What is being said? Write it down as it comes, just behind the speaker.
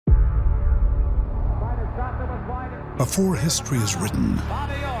Before history is written,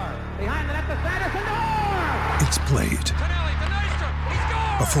 it's played.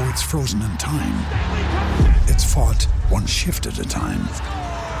 Before it's frozen in time, it's fought one shift at a time.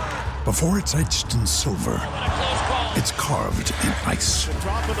 Before it's etched in silver, it's carved in ice.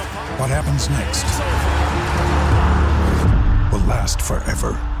 What happens next will last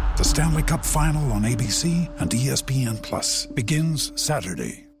forever. The Stanley Cup Final on ABC and ESPN Plus begins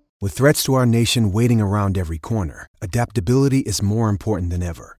Saturday. With threats to our nation waiting around every corner, adaptability is more important than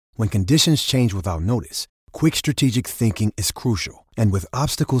ever. When conditions change without notice, quick strategic thinking is crucial. And with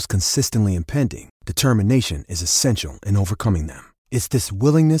obstacles consistently impending, determination is essential in overcoming them. It's this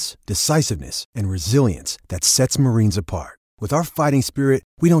willingness, decisiveness, and resilience that sets Marines apart. With our fighting spirit,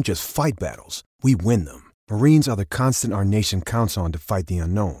 we don't just fight battles, we win them. Marines are the constant our nation counts on to fight the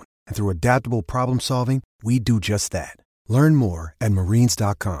unknown. And through adaptable problem solving, we do just that. Learn more at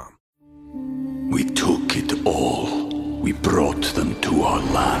marines.com. We took it all. We brought them to our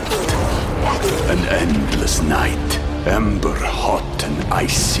land. An endless night, ember hot and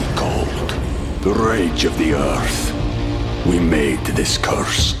icy cold. The rage of the earth. We made this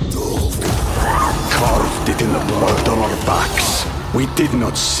curse. Carved it in the blood on our backs. We did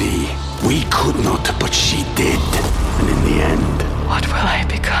not see. We could not, but she did. And in the end... What will I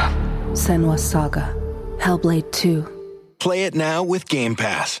become? Senua's Saga. Hellblade 2. Play it now with Game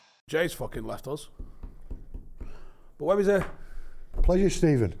Pass. Jay's fucking left us. But where was he? Pleasure,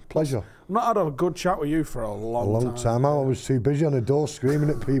 Stephen. Pleasure. I've not had a good chat with you for a long time. I was too busy on the door screaming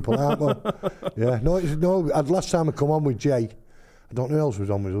at people, aren't we? Yeah. Last time I come on with Jay, I don't know who else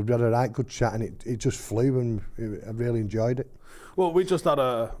was on with us. We had a right good chat and it just flew and I really enjoyed it. Well, we just had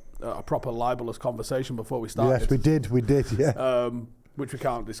a proper libelous conversation before we started. Yes, we did, yeah. Which we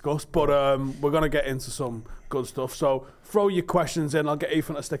can't discuss, but we're going to get into some good stuff. So throw your questions in. I'll get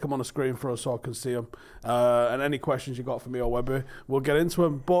Ethan to stick them on the screen for us so I can see them. And any questions you got for me or Webby, we'll get into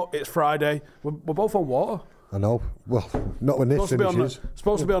them. But it's Friday. We're both on water. I know. Well, not when this finishes.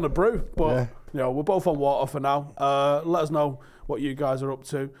 Supposed to be on the brew, but we're both on water for now. Let us know what you guys are up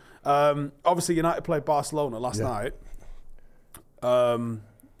to. Obviously, United played Barcelona last night. I don't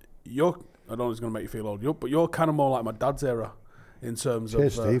know if it's going to make you feel old, but you're kind of more like my dad's era. In terms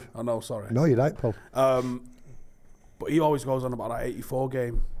Cheers, of... Steve. I know, sorry. No, you're right, Paul. But he always goes on about that 84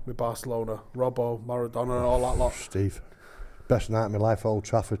 game with Barcelona. Robbo, Maradona and all that lot. Steve, best night of my life at Old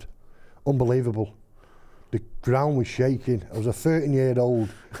Trafford. Unbelievable. The ground was shaking. I was a 13-year-old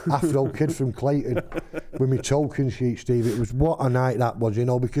afro kid from Clayton with my token sheet, Steve. It was what a night that was,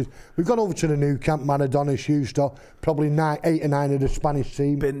 because we've gone over to the new camp, Maradona, Schuster, probably 8 or 9 of the Spanish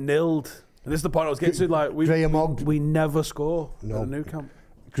team. Been nilled. And this is the point I was getting to, Graham Ogg. We never score at the new camp.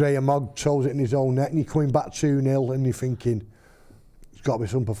 Graham Ogg throws it in his own net and you're coming back 2-0 and you're thinking, there's got to be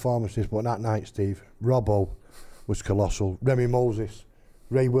some performances. But that night, Steve, Robbo was colossal. Remy Moses,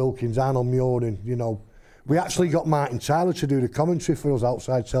 Ray Wilkins, Arnold Murin, We actually got Martin Tyler to do the commentary for us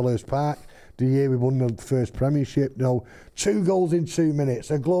outside Selhurst Park the year we won the first Premiership. 2 goals in 2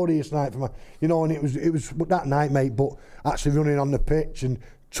 minutes, a glorious night for me. And it was that night, mate, but actually running on the pitch and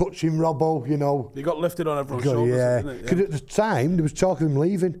touching Robbo, He got lifted on everyone's shoulders, didn't it? Because at the time, there was talk of him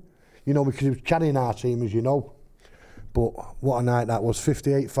leaving, because he was carrying our team, as you know. But what a night that was.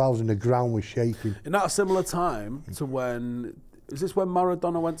 58,000, the ground was shaking. In that similar time to when... Is this when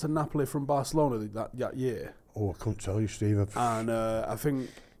Maradona went to Napoli from Barcelona that year? Oh, I couldn't tell you, Steve. And I think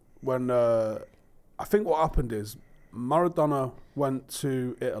what happened is Maradona went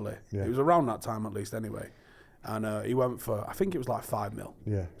to Italy. Yeah. It was around that time at least anyway. And he went for, I think it was like 5 mil.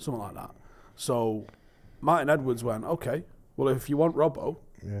 Yeah. Something like that. So Martin Edwards went, okay, well, if you want Robbo,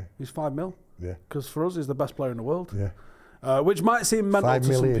 he's 5 mil. Yeah. Because for us, he's the best player in the world. Yeah. Which might seem mental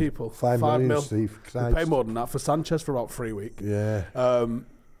to some people. 5 million, mil. Steve. We pay more than that for Sanchez for about 3 weeks. Yeah.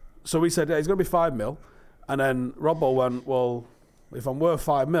 So we said, he's going to be 5 mil. And then Robbo went, well, if I'm worth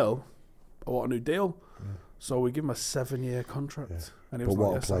 5 mil, I want a new deal. Yeah. So we give him a 7-year contract. Yeah. And he was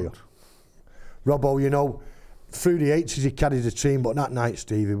what a player. Robbo, through the 80s he carried the team, but that night,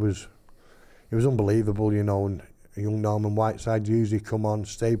 Steve, it was unbelievable, and young Norman Whiteside usually come on,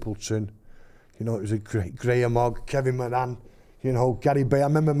 Stapleton, it was a great Graham Ogg, Kevin Moran, Gary Bay. I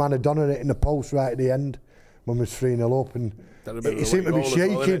remember Maradona hitting the post right at the end when we was 3-0 up, and it seemed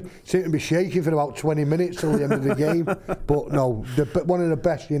to be shaking for about 20 minutes till the end of the game. But no, one of the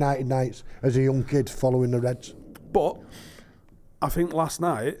best United nights as a young kid following the Reds. But I think last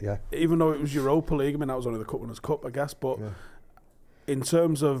night, even though it was Europa League, that was only the Cup Winners' Cup, I guess, but in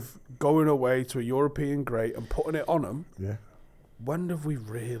terms of going away to a European great and putting it on them, when have we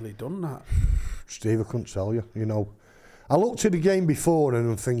really done that? Steve, I couldn't tell you, I looked at the game before and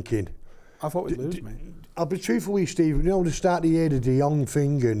I'm thinking, I thought we'd lose, mate. I'll be truthful with you, Steve. You know, the start of the year, the De Jong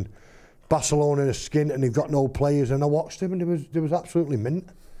thing and Barcelona are skint and they've got no players, and I watched them and there was absolutely mint.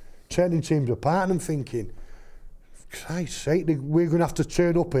 Turning teams apart, and I'm thinking, Christ's sake, we're going to have to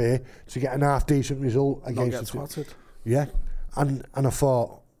turn up here to get an half-decent result against... Not get twatted. Yeah, and I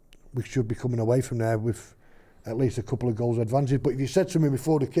thought we should be coming away from there with at least a couple of goals advantage. But if you said to me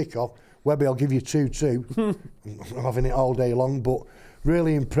before the kick-off, Webby, I'll give you 2-2, I'm having it all day long, but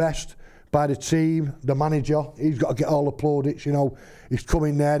really impressed by the team, the manager. He's got to get all the plaudits, you know. He's come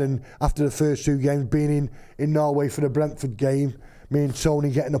in there, and after the first 2 games, being in Norway for the Brentford game, me and Tony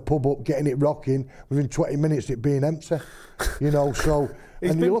getting the pub up, getting it rocking, within 20 minutes it being empty, you know, so...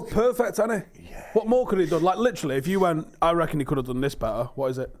 He's been perfect, hasn't he? Yeah. What more could he have done? Like, literally, if you went, I reckon he could have done this better.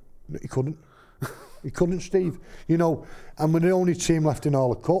 What is it? He couldn't. He couldn't, Steve. You know, and we're the only team left in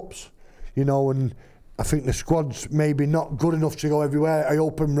all the cups, you know, and I think the squad's maybe not good enough to go everywhere. I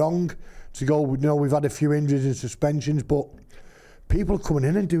hope I'm wrong to go, you know, we've had a few injuries and suspensions, but people are coming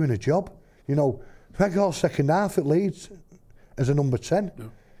in and doing a job. You know, Weghorst second half at Leeds as a number 10. Yeah.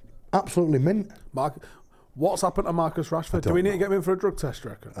 Absolutely mint. What's happened to Marcus Rashford? Do we need to get him in for a drug test, do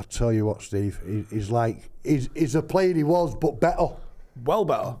you reckon? I tell you what, Steve, he's a player he was, but better. Well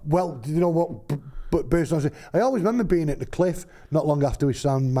better. Well, you know what, but personally, I always remember being at the Cliff not long after we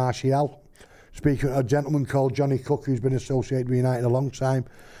signed Martial, speaking to a gentleman called Johnny Cook, who's been associated with United a long time,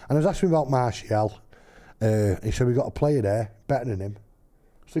 and I was asking him about Martial. He said, we got a player there, better than him.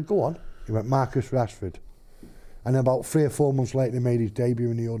 I said, go on. He went, Marcus Rashford. And about 3 or 4 months later, he made his debut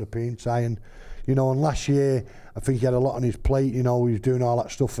in the European tie. And, you know, and last year, I think he had a lot on his plate. You know, he was doing all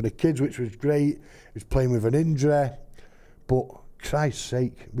that stuff for the kids, which was great. He was playing with an injury. But, Christ's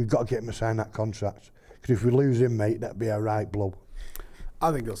sake, we've got to get him to sign that contract. Because if we lose him, mate, that'd be a right blow.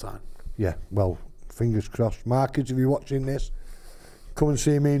 I think he'll sign. Yeah, well, fingers crossed. Marcus, if you're watching this, come and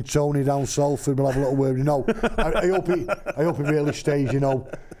see me and Tony down Salford. We'll have a little word. You know, I hope he really stays, you know.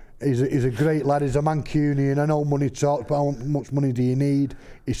 He's a great lad. He's a Mancunian. I know money talks, but how much money do you need?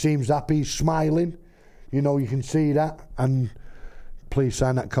 He seems happy. He's smiling. You know, you can see that. And please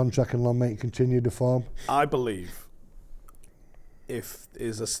sign that contract and let me continue the form. I believe if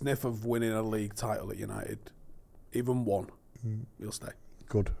there's a sniff of winning a league title at United, even one, he'll stay.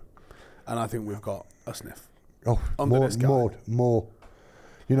 Good. And I think we've got a sniff. Oh, under this guy. More.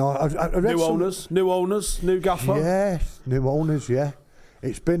 You know, I read new owners, new gaffer. Yes, new owners, yeah.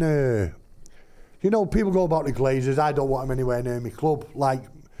 It's been you know, people go about the Glazers. I don't want them anywhere near my club. Like,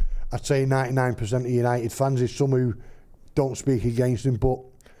 I'd say 99% of United fans, there's some who don't speak against them, but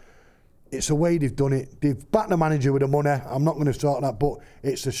it's the way they've done it. They've backed the manager with the money. I'm not going to talk that, but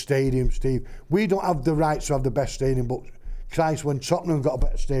it's the stadium, Steve. We don't have the right to have the best stadium, but Christ, when Tottenham got a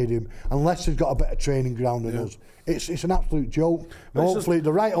better stadium, and Leicester's got a better training ground than us, it's an absolute joke. Hopefully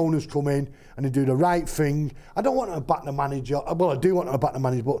the right owners come in and they do the right thing. I don't want to back the manager. Well, I do want to back the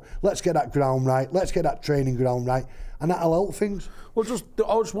manager, but let's get that ground right. Let's get that training ground right, and that'll help things. Well, I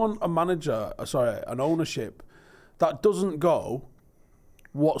just want a manager, an ownership that doesn't go,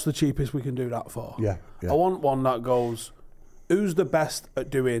 what's the cheapest we can do that for? Yeah. I want one that goes, who's the best at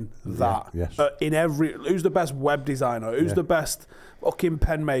doing that? Yeah, yes. Who's the best web designer? Who's the best fucking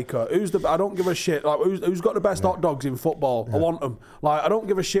pen maker? I don't give a shit. Like, who's got the best hot dogs in football? I want them. Like, I don't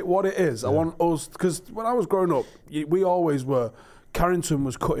give a shit what it is. I want us, because when I was growing up, we always were. Carrington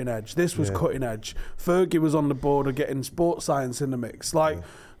was cutting edge. This was cutting edge. Fergie was on the board of getting sports science in the mix. Like,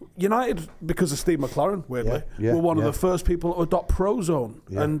 United, because of Steve McLaren, weirdly, were one of the first people to adopt Prozone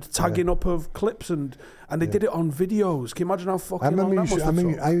and tagging up of clips, and they did it on videos. Can you imagine how fucking long that must have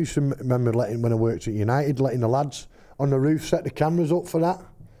took? I used to remember when I worked at United, letting the lads on the roof set the cameras up for that.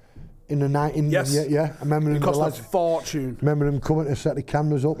 In the night, I remember them. It cost a fortune. Remember them coming to set the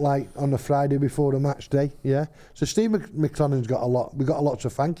cameras up like on the Friday before the match day. Yeah. So Steve McLaren's got a lot. We got a lot to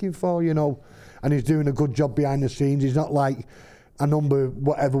thank him for, you know, and he's doing a good job behind the scenes. He's not like a number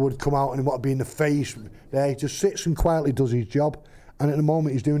whatever would come out and want to be in the face. There, he just sits and quietly does his job. And at the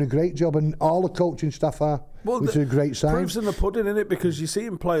moment, he's doing a great job, and all the coaching staff are, which is a great sign. Proof's in the pudding, innit? Because you're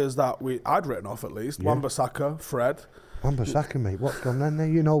seeing players that I'd written off at least. Wan-Bissaka, Fred. Wan-Bissaka, mate, what's going on there?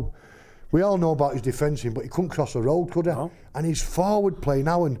 You know. We all know about his defending, but he couldn't cross the road, could he? No. And his forward play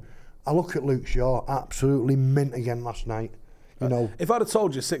now, and I look at Luke Shaw, absolutely mint again last night. You know, if I'd have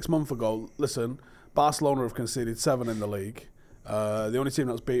told you 6 months ago, listen, Barcelona have conceded 7 in the league. The only team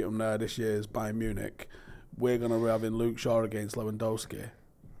that's beat them there this year is Bayern Munich. We're going to be having Luke Shaw against Lewandowski,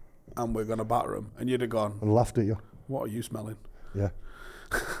 and we're going to batter him. And you'd have gone and laughed at you. What are you smelling? Yeah.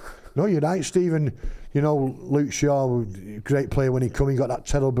 No, you're right, Stephen. You know, Luke Shaw, great player when he come. He got that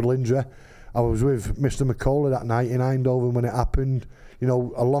terrible injury. I was with Mr. McCullough that night in Eindhoven when it happened. You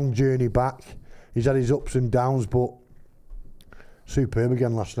know, a long journey back. He's had his ups and downs, but superb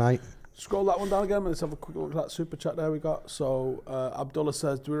again last night. Scroll that one down again. Let's have a quick look at that super chat there we got. So Abdullah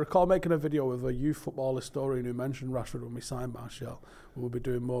says, do we recall making a video with a youth football historian who mentioned Rashford when we signed Martial? We'll be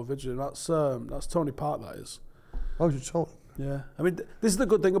doing more videos. That's Tony Park, that is. Oh, is it Tony? Yeah. I mean, this is the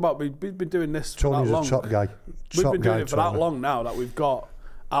good thing about we've been doing this for Tony's that long. a top guy. We've been doing it for that long now that we've got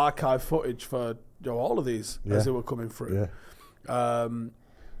archive footage for all of these as they were coming through. Yeah.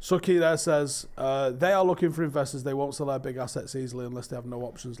 Suki there says, they are looking for investors. They won't sell their big assets easily unless they have no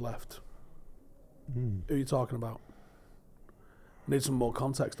options left. Who are you talking about? Need some more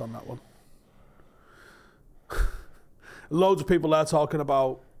context on that one. Loads of people there talking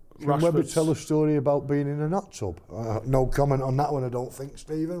about Can Webber tell a story about being in a hot tub? No comment on that one, I don't think,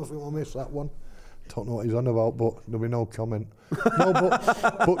 Stephen. I think we'll miss that one. Don't know what he's on about, but there'll be no comment. No,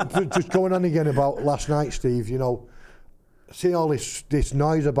 but just going on again about last night, Steve, you know, seeing all this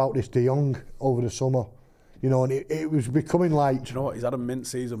noise about this De Jong over the summer, you know, and it was becoming like... Do you know what? He's had a mint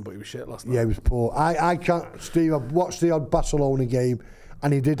season, but he was shit last night. Yeah, he was poor. I can't... Steve, I've watched the odd Barcelona game,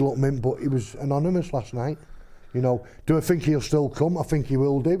 and he did look mint, but he was anonymous last night. You know, do I think he'll still come? I think he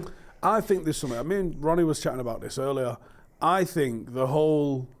will do. I think there's something... I mean, Ronnie was chatting about this earlier. I think the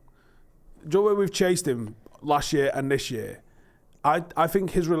whole... Do you know where we've chased him last year and this year? I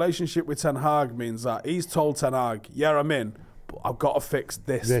think his relationship with Ten Hag means that he's told Ten Hag, yeah, I'm in, but I've got to fix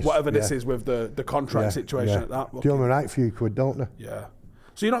this whatever this is with the contract situation at that. Do you want me right for you, quid, don't they? Yeah.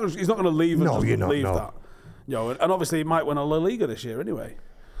 So he's not going to leave no, you're not, leave no. that. You know, and obviously he might win a La Liga this year anyway.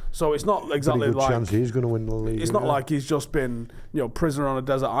 So it's not exactly Pretty good like chance he's going to win the league. It's not like he's just been, prisoner on a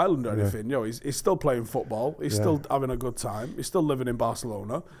desert island or anything. You know, he's still playing football. He's still having a good time. He's still living in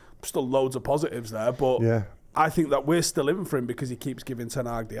Barcelona. Still loads of positives there, but I think that we're still in for him because he keeps giving Ten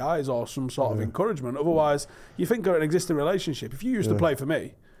Hag the eyes or some sort of encouragement. Otherwise, you think of an existing relationship. If you used to play for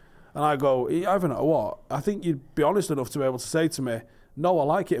me, and I go, Ivan, what? I think you'd be honest enough to be able to say to me, no, I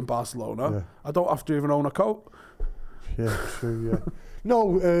like it in Barcelona. Yeah. I don't have to even own a coat. Yeah, true, yeah.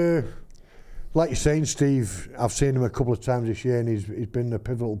 No, like you're saying, Steve, I've seen him a couple of times this year and he's been a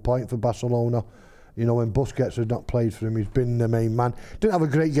pivotal point for Barcelona. You know, when Busquets had not played for him, he's been the main man. Didn't have a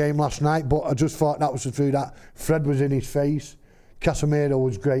great game last night, but I just thought that was through that. Fred was in his face. Casemiro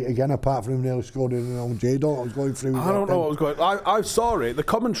was great again, apart from him nearly scored in an own J-Dot. I was going through. I don't know what was going on. I saw it, the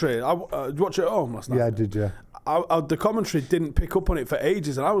commentary. I watched it at home last night. Yeah, I did, yeah. The commentary didn't pick up on it for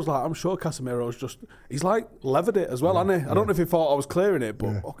ages, and I was like, I'm sure Casemiro's he's like levered it as well, hasn't he? I don't know if he thought I was clearing it,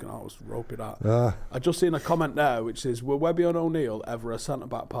 but fucking I was roping that. I just seen a comment there which says, were Webby and O'Neill ever a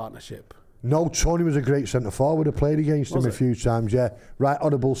centre-back partnership? No, Tony was a great centre-forward. I played against him a few times, yeah. Right,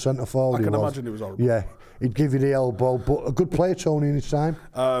 audible centre-forward. I can imagine he was horrible. Yeah, he'd give you the elbow, but a good player, Tony, in his time.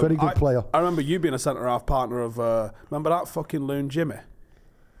 Very good player. I remember you being a centre-half partner of, remember that fucking loon Jimmy?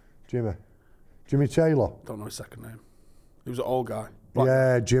 Jimmy Taylor? Don't know his second name. He was an old guy.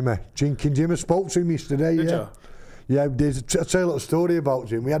 Yeah, Jimmy. Jimmy spoke to him yesterday, Did you? Yeah, I'll tell you a little story about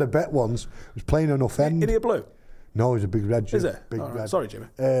Jim. We had a bet once. He was playing on off end. Is he a blue? No, he's a big red. Jim. Is it? Big right. red. Sorry, Jimmy.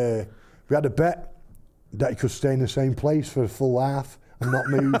 We had a bet that he could stay in the same place for a full half and not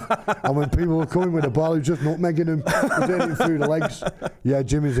move. And when people were coming with the ball, he was just nutmegging him. He was hitting him through the legs. Yeah,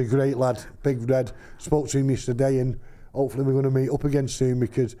 Jimmy's a great lad. Big red. Spoke to him yesterday and hopefully we're going to meet up again soon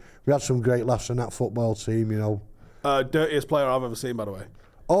because we had some great laughs on that football team, you know. Dirtiest player I've ever seen, by the way.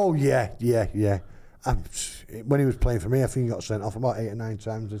 Oh, yeah. When he was playing for me, I think he got sent off about 8 or 9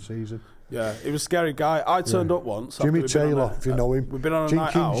 times this season. Yeah, he was a scary guy. I turned up once. Jimmy Taylor, if you know him. We've been on a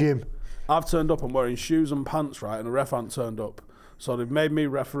night out. Jim. I've turned up, I'm wearing shoes and pants, right, and the ref hadn't turned up. So they've made me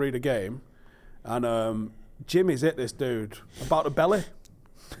referee the game. And Jimmy's hit this dude about the belly.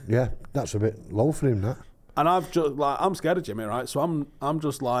 Yeah, that's a bit low for him, that. And I'm scared of Jimmy, right? So I'm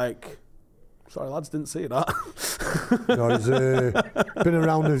just like, sorry lads, didn't see that. No, he's been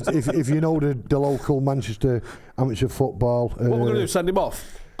around. If you know the local Manchester amateur football, what we're going to do? Send him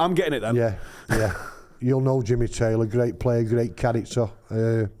off. I'm getting it then. Yeah. You'll know Jimmy Taylor, great player, great character,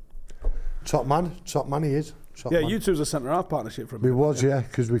 top man he is. Top man. You two's a centre half partnership for a minute. We was,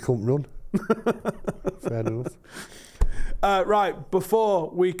 because we couldn't run. Fair enough. Right, before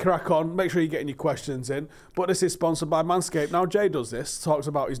we crack on, make sure you're getting your questions in. But this is sponsored by Manscaped. Now, Jay does this, talks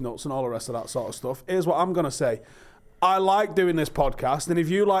about his nuts and all the rest of that sort of stuff. Here's what I'm going to say. I like doing this podcast, and if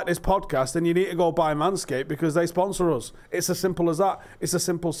you like this podcast, then you need to go buy Manscaped because they sponsor us. It's as simple as that. It's a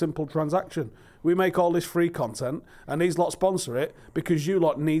simple transaction. We make all this free content, and these lot sponsor it because you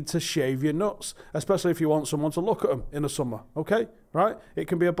lot need to shave your nuts, especially if you want someone to look at them in the summer, okay? Right? It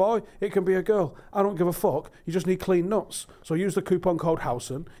can be a boy, it can be a girl. I don't give a fuck. You just need clean nuts. So use the coupon code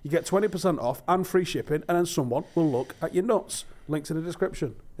Howson. You get 20% off and free shipping, and then someone will look at your nuts. Links in the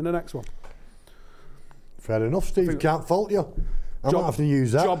description in the next one. Fair enough, Steve. Can't fault you. I might have to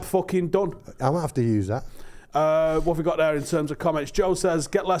use that. Job fucking done. I might have to use that. What have we got there in terms of comments? Joe says,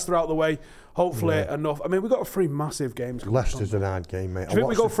 get Leicester out of the way. Hopefully enough. I mean, we've got 3 massive games. Leicester's an hard game, mate. Do you think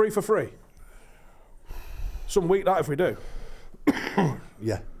we go free for free? Some week that if we do.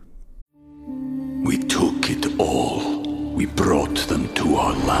 Yeah. We took it all. We brought them to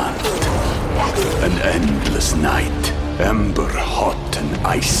our land. An endless night, ember hot and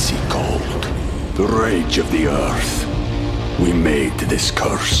icy cold. The rage of the earth. We made this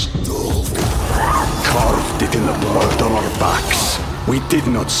curse. Carved it in the blood on our backs. We did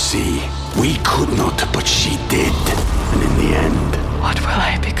not see. We could not, but she did. And in the end... What will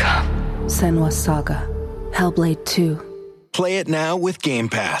I become? Senua's Saga. Hellblade 2. Play it now with Game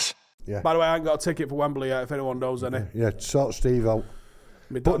Pass. Yeah. By the way, I ain't got a ticket for Wembley yet, if anyone knows any. Yeah, sort Steve out.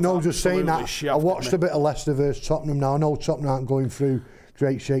 But no, just saying that, I watched a bit of Leicester versus Tottenham now. I know Tottenham aren't going through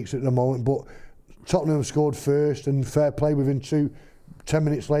great shakes at the moment, but Tottenham scored first and fair play within 10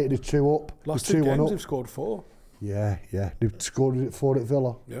 minutes later, they're 2 up. Last 2 games, they've scored 4. Yeah. They've scored 4 at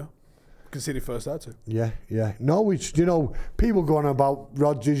Villa. Yeah. Conceded first there too. Yeah. No, it's, people going about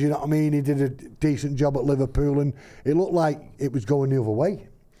Rodgers, you know what I mean? He did a decent job at Liverpool and it looked like it was going the other way.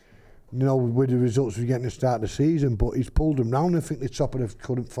 With the results we're getting to start the season, but he's pulled them round. I think they're top of the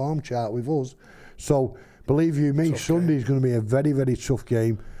current form chart with us. So, believe you me, Sunday's going to be a very, very tough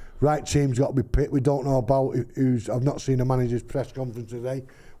game. Right team's got to be picked. We don't know about I've not seen the manager's press conference today,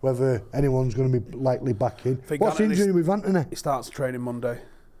 whether anyone's going to be likely back in. What's he doing with Anthony? He starts training Monday.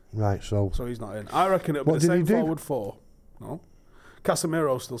 Right, so he's not in. I reckon it'll be the same forward 4. No?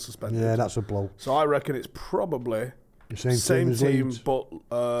 Casemiro's still suspended. Yeah, that's a blow. So I reckon it's probably... Same team, but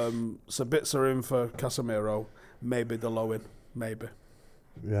Sabitzer in for Casemiro. Maybe the low in. Maybe.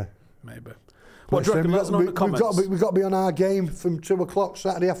 Yeah. Maybe. What do you reckon? Let us know in the comments. We've got to be on our game from 2 o'clock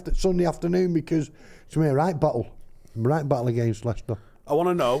Sunday afternoon because it's going to be a right battle against Leicester. I want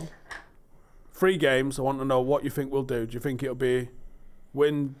to know, 3 games, I want to know what you think we'll do. Do you think it'll be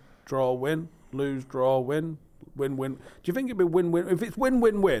win, draw, win, lose, draw, win, win? Do you think it'll be win-win? If it's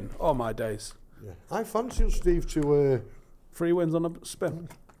win-win-win, oh my days. Yeah. I fancy Steve to 3 wins on a spin.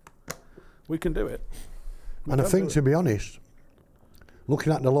 We can do it. I think, to be honest,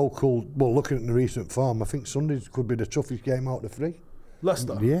 looking at the recent form, I think Sundays could be the toughest game out of the 3.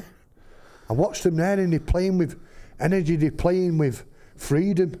 Leicester? Yeah. I watched them there and they're playing with energy, they're playing with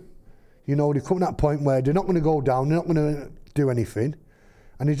freedom. They come to that point where they're not going to go down, they're not going to do anything,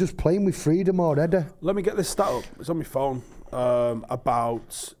 and they're just playing with freedom already. Let me get this stat up. It's on my phone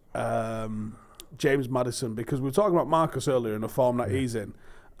about... James Maddison, because we were talking about Marcus earlier in the form that he's in,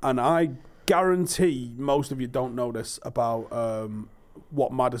 and I guarantee most of you don't know this about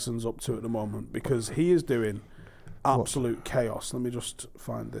what Maddison's up to at the moment, because he is doing absolute chaos. Let me just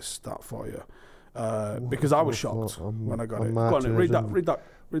find this stat for you, because I was shocked when I got it. Go on, read that.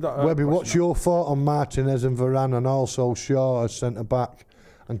 Webby, what's your thought on Martinez and Varane, and also Shaw as centre back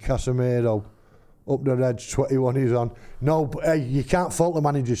and Casemiro up the Reds 21 he's on? No, but hey, you can't fault the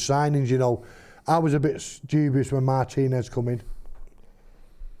manager's signings. I was a bit dubious when Martinez come in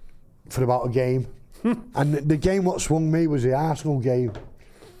for about a game. And the game what swung me was the Arsenal game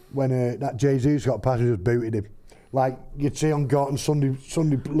when that Jesus got past and just booted him. Like you'd see on Gorton Sunday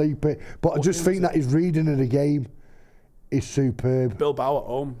leap it. But I just think that his reading of the game is superb. Bilbao at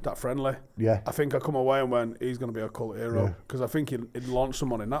home, that friendly. Yeah. I think I come away and went, he's going to be a cult hero. Because I think he'd launch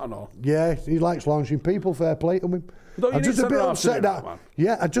someone in that and all. Yeah, he likes launching people, fair play to him. I'm just a bit upset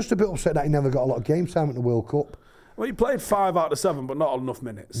that he never got a lot of game time at the World Cup. Well, he played 5 out of 7, but not enough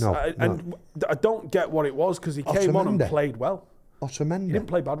minutes. And I don't get what it was, because he came on and played well. Otamendi. He didn't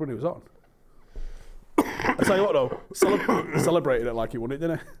play bad when he was on. I tell you what though, celebrated it like he won it,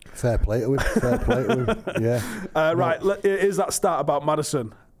 didn't he? Fair play to him. Yeah. Right, here's that stat about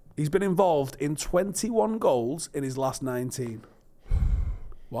Maddison. He's been involved in 21 goals in his last 19.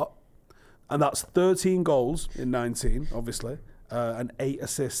 What? And that's 13 goals in 19, obviously, and 8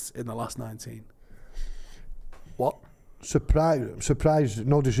 assists in the last 19. What? Surprised,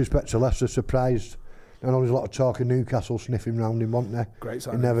 no disrespect to Leicester, surprised. I know there's a lot of talk of Newcastle sniffing round him, wasn't there? Great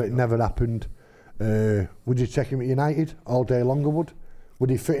signing. It never happened. Would you take him at United all day longer, would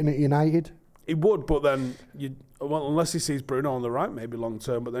he fit in at United? He would, but then unless he sees Bruno on the right, maybe long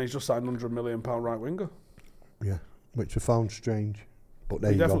term. But then he's just signed £100 million right winger. Yeah, which I found strange. But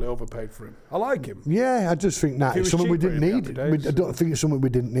there He you go. definitely overpaid for him. I like him. Yeah, I just think that If he it's was something we cheaper, didn't he'd be need. happy days. I don't think it's something we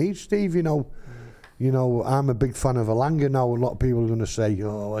didn't need, Steve. You know, I'm a big fan of Elanga now. A lot of people are going to say,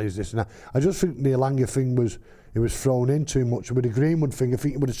 "Oh, what is this and that?" I just think the Elanga thing was thrown in too much. With the Greenwood thing, I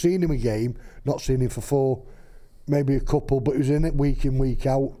think you would have seen him a game, not seen him for 4, maybe a couple, but he was in it week in, week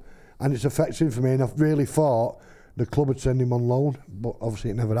out, and it's affected for me. And I really thought the club would send him on loan, but obviously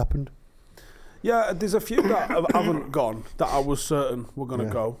it never happened. Yeah, there's a few that haven't gone that I was certain were going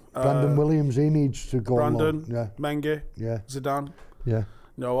to go. Brandon Williams, he needs to go on Brandon, loan. Mengi, Yeah. Zidane. Yeah.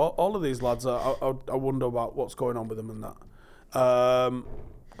 No, all of these lads, I wonder about what's going on with them and that.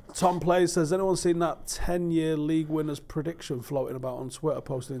 Tom Plays says, anyone seen that 10-year league winners prediction floating about on Twitter,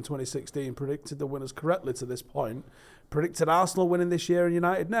 posted in 2016, predicted the winners correctly to this point, predicted Arsenal winning this year and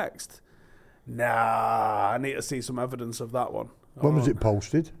United next? Nah, I need to see some evidence of that one. When was it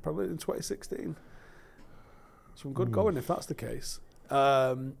posted? Probably in 2016. Some good going if that's the case.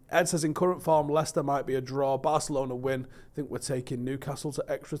 Ed says, in current form, Leicester might be a draw. Barcelona win. I think we're taking Newcastle to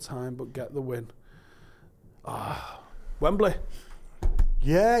extra time, but get the win. Wembley.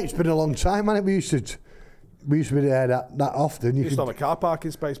 Yeah, it's been a long time, man. We used to be there that often. You used to have a car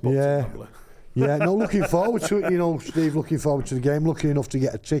parking space booked in Wembley. Yeah, no, looking forward to it, Steve, looking forward to the game, lucky enough to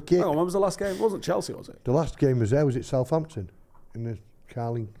get a ticket. Hang on, when was the last game? It wasn't Chelsea, was it? The last game was it Southampton in the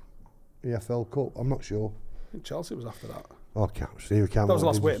Carling EFL Cup? I'm not sure. I think Chelsea was after that. Oh, Steve, That was the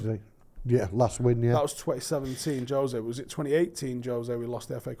last win. Yeah, last win, yeah. That was 2017, Jose. Was it 2018, Jose, we lost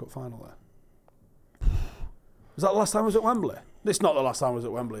the FA Cup final there? Was that the last time I was at Wembley? It's not the last time I was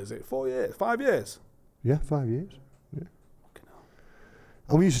at Wembley, is it? 4 years? 5 years? Yeah, 5 years. Yeah.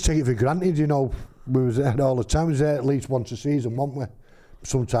 And we used to take it for granted, we was there all the time. We was there at least once a season, weren't we?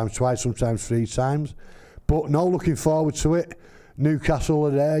 Sometimes twice, sometimes 3 times. But no, looking forward to it. Newcastle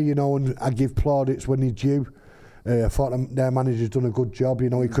are there, and I give plaudits when they're due. I thought their manager's done a good job. He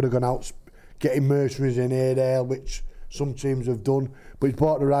could have gone out getting mercenaries in here, which some teams have done. But he's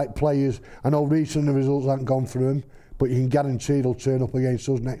bought the right players. I know recently the results haven't gone for him, but you can guarantee they'll turn up against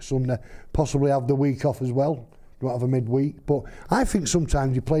us next Sunday. Possibly have the week off as well. Don't have a midweek. But I think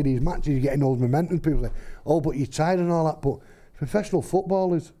sometimes you play these matches, you're getting all the momentum. People say, oh, but you're tired and all that. But professional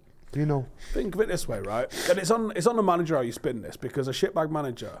footballers, Think of it this way, right? And it's on the manager how you spin this, because a shitbag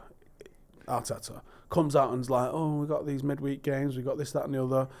manager, Arteta, comes out and's like, oh, we got these midweek games, we got this, that and the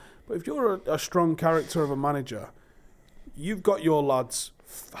other. But if you're a strong character of a manager, you've got your lads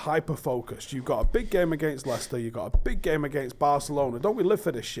hyper-focused. You've got a big game against Leicester, you've got a big game against Barcelona. Don't we live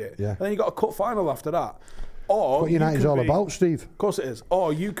for this shit? Yeah. And then you've got a cup final after that. Or what United's all about, Steve. Of course it is.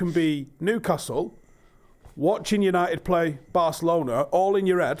 Or you can be Newcastle, watching United play Barcelona, all in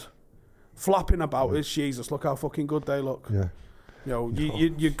your head, flapping about as Jesus, look how fucking good they look. Yeah.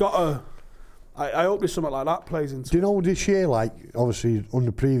 You've got to... I hope there's something like that plays into it. Do you know this year, obviously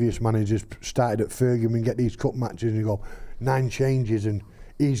under previous managers, started at Ferguson and get these cup matches and you go 9 changes and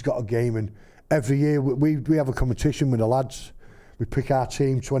he's got a game, and every year we have a competition with the lads. We pick our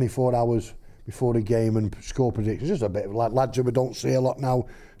team 24 hours before the game and score predictions. Just a bit of lads that we don't see a lot now.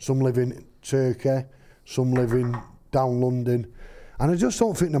 Some live in Turkey, some live in down London. And I just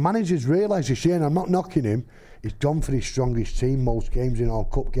don't think the managers realise this year, and I'm not knocking him, he's gone for his strongest team most games in all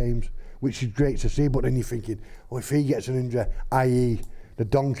cup games, which is great to see. But then you're thinking, if he gets an injury, i.e. the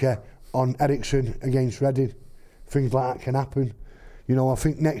donkey on Eriksen against Reading, things like that can happen. I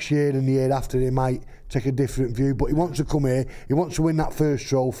think next year and the year after they might take a different view, but he wants to come here, he wants to win that first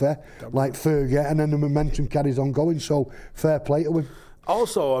trophy, like Fergie, and then the momentum carries on going, so fair play to him.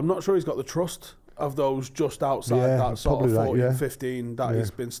 Also, I'm not sure he's got the trust of those just outside that sort of 14, 15 that he's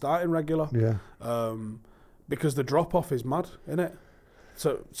been starting regular. Yeah. Because the drop-off is mad, isn't it?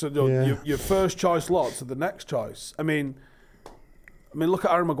 So your first choice lot to the next choice. I mean, look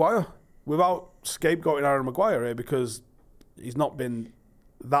at Aaron Maguire. Without scapegoating Aaron Maguire here, because he's not been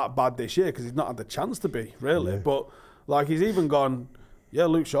that bad this year, because he's not had the chance to be, really. Yeah. But, he's even gone,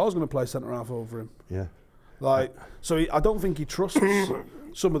 Luke Shaw's going to play centre-half over him. Yeah. I don't think he trusts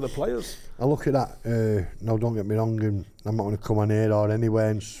some of the players. I look at that, no, don't get me wrong, and I'm not going to come on here or anywhere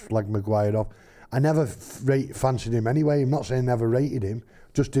and slag Maguire off. I never fancied him anyway. I'm not saying never rated him,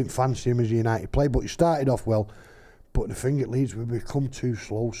 just didn't fancy him as a United player, but he started off well. But the thing at Leeds, we've become too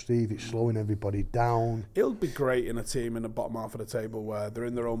slow, Steve. It's slowing everybody down. He'll be great in a team in the bottom half of the table where they're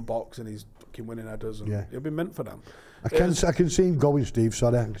in their own box and he's fucking winning headers, and he'll be meant for them. I can see him going, Steve,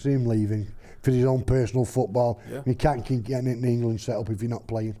 sorry. I can see him leaving for his own personal football. Yeah. You can't keep getting it in England set up if you're not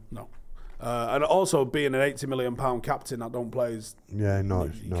playing. No. And also being an £80 million captain that don't play is... Yeah, no.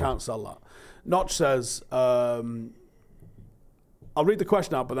 You can't sell that. Notch says... I'll read the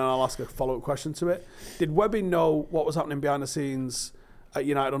question out, but then I'll ask a follow-up question to it. Did Webby know what was happening behind the scenes at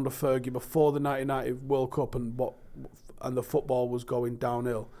United under Fergie before the 1990 World Cup and the football was going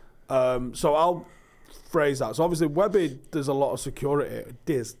downhill? So I'll phrase that. So obviously Webby does a lot of security.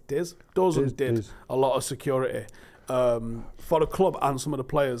 Did a lot of security for the club and some of the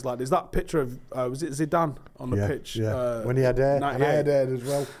players. Like, there's that picture of was it Zidane on the pitch? Yeah. When he had hair, and I had hair as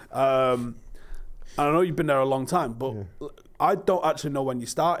well. And I know you've been there a long time, but I don't actually know when you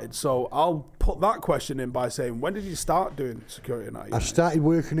started. So I'll put that question in by saying, when did you start doing security at United? I started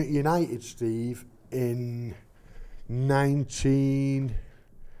working at United, Steve, in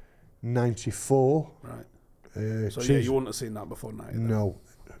 1994. Right. So you wouldn't have seen that before 90. No.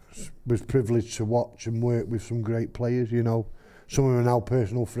 Was privileged to watch and work with some great players, you know. Some of them are now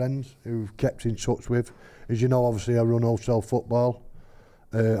personal friends who we've kept in touch with. As you know, obviously I run Hotel Football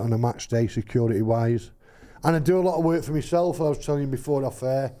on a match day, security-wise. And I do a lot of work for myself. I was telling you before off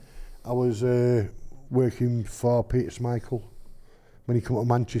air, I was working for Peter Schmeichel when he came to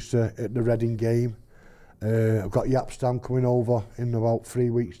Manchester at the Reading game. I've got Jaap Stam coming over in about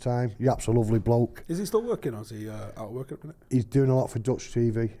 3 weeks' time. Jaap's a lovely bloke. Is he still working, or is he out working at the minute? He's doing a lot for Dutch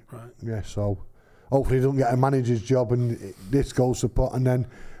TV. Right. Yeah, so hopefully he doesn't get a manager's job and this goes to pot. And then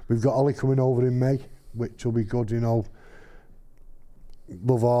we've got Ollie coming over in May, which will be good, you know.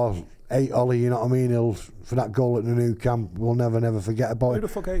 Love our 8 Ollie, you know what I mean? He'll, for that goal at the Nou Camp, we'll never forget about it. Who the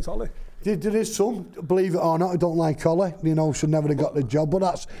fuck hates Ollie? There is some, believe it or not, who don't like Ollie, you know, should never have got the job. But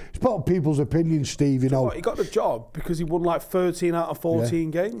it's about people's opinions, Steve, you know. What, he got the job because he won like 13 out of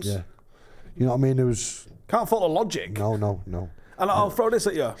 14 games? Yeah. You know what I mean? There was... Can't follow logic. No. And I'll throw this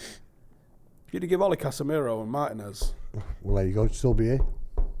at you. You'd give Ollie Casemiro and Martinez. Well, there you go, still be here.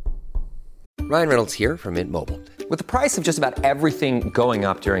 Ryan Reynolds here from Mint Mobile. With the price of just about everything going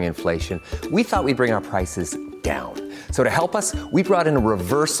up during inflation, we thought we'd bring our prices down. So to help us, we brought in a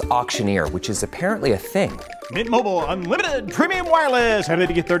reverse auctioneer, which is apparently a thing. Mint Mobile Unlimited Premium Wireless. How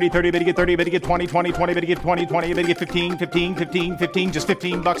to get 30, 30, bit to get 30, bit to get 20, 20, 20, bit to get 20, 20, bit to get 15, 15, 15, 15, just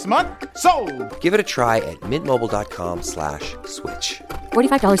 $15 a month? Sold! Give it a try at mintmobile.com/switch.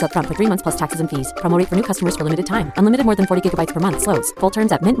 $45 up front for 3 months plus taxes and fees. Promo rate for new customers for limited time. Unlimited more than 40 gigabytes per month. Slows full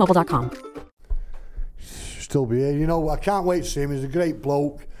terms at mintmobile.com. Still be here. You know, I can't wait to see him. He's a great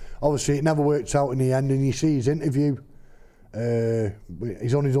bloke. Obviously, it never worked out in the end, and you see his interview.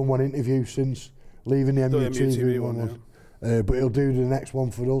 He's only done one interview since leaving the MUTV one. But he'll do the next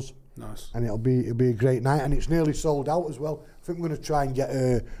one for us. Nice. And it'll be a great night, and it's nearly sold out as well. I think we're going to try and get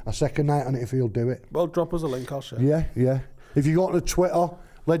a second night on it if he'll do it. Well, drop us a link, I'll share. Yeah. If you go on to Twitter,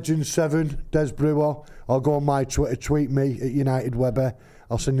 Legend7, Des Brewer, or go on my Twitter, tweet me at United Webber.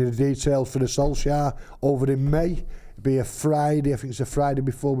 I'll send you the details for the Solskjaer over in May. It'll be a Friday, I think it's a Friday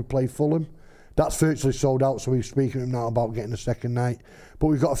before we play Fulham. That's virtually sold out, so we're speaking to him now about getting a second night. But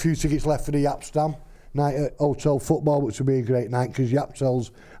we've got a few tickets left for the Jaap Stam night at Hotel Football, which will be a great night because Jaap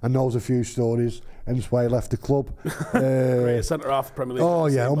tells and knows a few stories, and that's why he left the club. Great centre-half Premier League. Oh,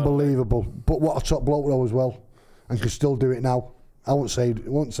 yeah, unbelievable. But what a top bloke though as well, and can still do it now. I won't say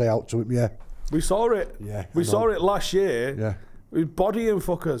out to him, yeah. We saw it. Yeah, we saw it last year. Yeah. With bodying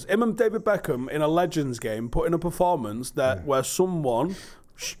fuckers. Him and David Beckham in a Legends game put in a performance where someone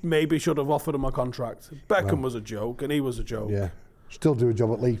maybe should have offered him a contract. Beckham was a joke and he was a joke. Yeah. Still do a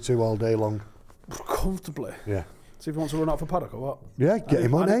job at League Two all day long. Comfortably. Yeah. See if he wants to run out for paddock or what? Yeah, get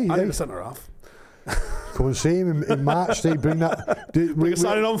him on, I need a centre-half. Come and see him in March, Steve. Bring that. We're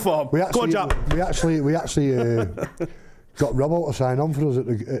signing on for him. Go on, Jack. We actually got Robbo to sign on for us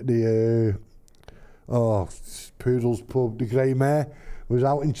at the Poodles pub. The Grey Mare was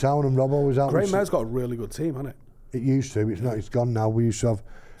out in town and Robbo was out. Grey Mare's got a really good team, hasn't it? It used to. It's not. It's gone now. We used to have.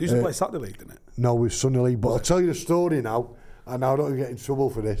 They used to play Saturday League, didn't it? No, with Sunday League. But I'll tell you the story now. And I don't get in trouble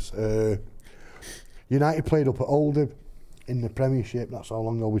for this. United played up at Oldham in the Premiership. That's how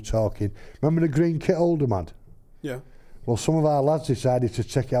long ago we're talking. Remember the green kit Oldham had? Yeah. Well, some of our lads decided to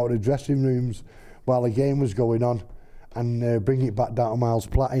check out the dressing rooms while the game was going on and bring it back down to Miles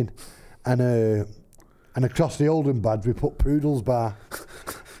Platting. And across the Oldham badge, we put Poodles Bar.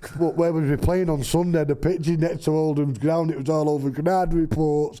 But where was we playing on Sunday? The pitch next to Oldham's ground, it was all over Grenard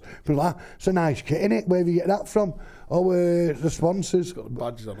reports. But like, it's a nice kit, innit? Where do you get that from? Oh, the sponsors. It's got the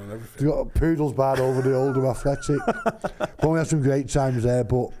badges on and everything. It's got a Poodles Bar over the Oldham Athletic. But we had some great times there.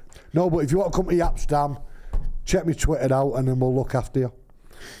 But if you want to come to Jaap Stam, check me Twitter out and then we'll look after you.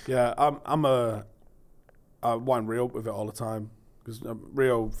 Yeah, I wind Rio up with it all the time. Because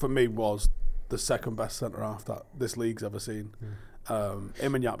Rio, for me, was the second best centre-half that this league's ever seen.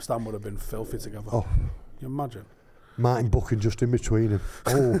 Him and Jaap Stam would have been filthy together. Oh. Can you imagine? Martin Buchan just in between him.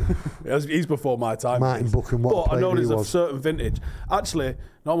 Oh, he's before my time. Martin Buchan, what a player he was. But I know there's a certain vintage. Actually,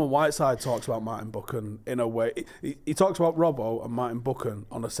 Norman Whiteside talks about Martin Buchan in a way. He talks about Robbo and Martin Buchan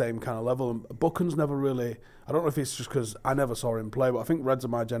on the same kind of level. And Buchan's never really. I don't know if it's just because I never saw him play, but I think Reds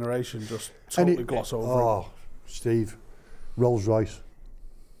of my generation just totally gloss over him. Oh, Steve, Rolls Royce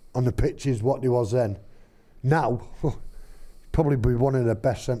on the pitches, what he was then. Now, probably be one of the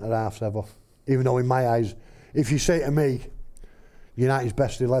best centre halves ever. Even though in my eyes, if you say to me, United's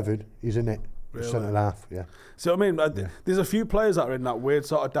best 11, he's in it. Really? Centre half, yeah. See what I mean? There's a few players that are in that weird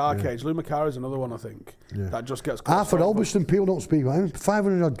sort of dark age. Lou Macari's another one, I think, that just gets... Alfred Albiston, people don't speak about him.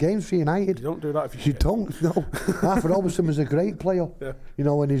 500 odd games for United. You don't do that if you don't, no. Alfred Albiston was a great player, you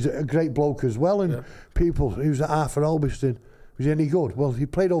know, and he's a great bloke as well. And people, who's at Alfred Albiston, was he any good? Well, he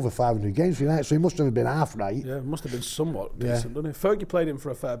played over 500 games for United, so he must have been half right. Yeah, must have been somewhat decent, didn't he? Fergie played him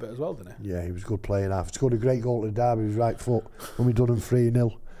for a fair bit as well, didn't he? Yeah, he was good playing half. He scored a great goal to Derby with his right foot when we done him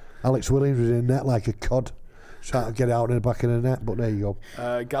 3-0. Alex Williams was in net like a cod, trying to get it out in the back of the net, but there you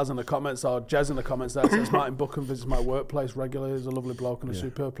go. Gaz in the comments, or Jez in the comments there, says Martin Buchan visits my workplace regularly. He's a lovely bloke and a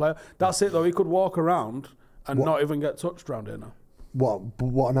superb player. That's it, though. He could walk around and not even get touched around here now. What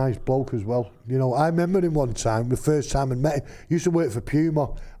a nice bloke as well. You know, I remember him one time, the first time I met him. He used to work for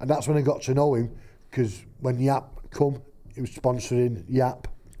Puma, and that's when I got to know him, because when Jaap come, he was sponsoring Jaap,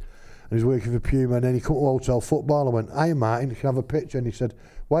 and he was working for Puma, and then he come to Hotel Football. I went, "Hi Martin, can I have a picture?" And he said,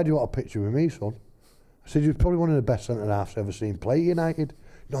 "Why do you want a picture with me, son?" I said, "You're probably one of the best centre-halves I've ever seen play United."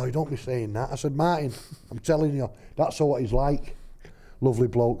 "No, you don't be saying that." I said, "Martin, I'm telling you, that's what he's like." Lovely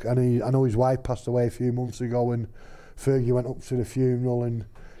bloke, and I know his wife passed away a few months ago, and Fergie went up to the funeral, and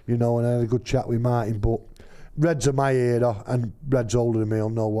you know, and I had a good chat with Martin. But Reds are my era, and Reds older than me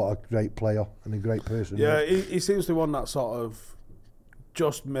will know what a great player and a great person. Yeah, he seems to be one that sort of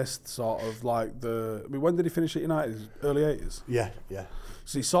just missed sort of like the... I mean, when did he finish at United? Early 80s? Yeah.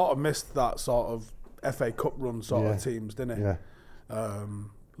 So he sort of missed that sort of FA Cup run sort of teams, didn't he? Yeah.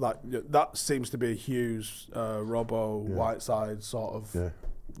 Like that seems to be Hughes, Robbo, Whiteside sort of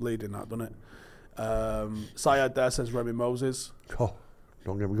leading that, doesn't it? Syed there says Remy Moses. Oh,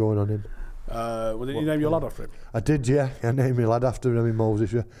 don't get me going on him. Well, did you name your lad after him? I did, yeah. I named my lad after Remy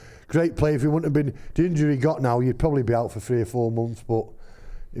Moses. Yeah. Great player. If he wouldn't have been the injury he got now, you'd probably be out for 3 or 4 months. But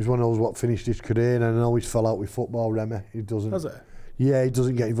he's one of those what finished his career, and I know he's fell out with football. Remy, he doesn't. Has it? Yeah, he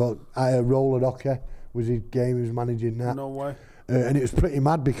doesn't get involved. Roller hockey was his game. He was managing that. No way. And it was pretty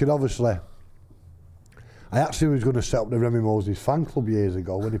mad because obviously I actually was going to set up the Remy Moses fan club years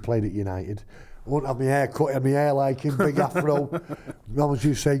ago when he played at United. I wouldn't have my hair cut, I had my hair like him, big afro. Mum used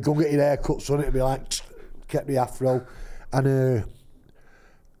to say, "Go and get your hair cut, son." It'd be like, get the afro. And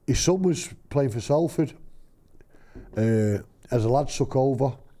his son was playing for Salford. As a lad took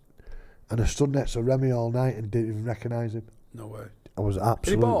over, and I stood next to Remy all night and didn't even recognise him. No way. I was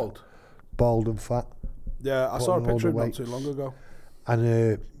absolutely... Is he bald? Bald and fat. Yeah, I saw a picture of him not too long ago.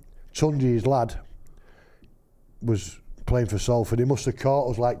 And Tunji, his lad, was playing for Salford. He must have caught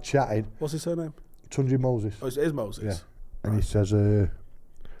us like chatting. What's his surname? Tunji Moses. Oh, it is Moses? Yeah. And he says,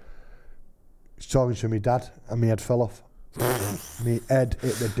 he's talking to me dad, and my head fell off. My head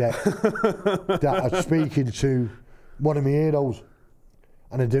hit the deck. That I was speaking to one of my heroes,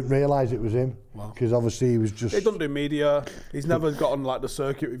 and I didn't realise it was him. Because obviously he was just... He doesn't do media. He's never got on like the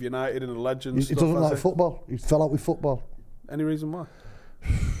circuit with United and the Legends. He doesn't like football. He fell out with football. Any reason why?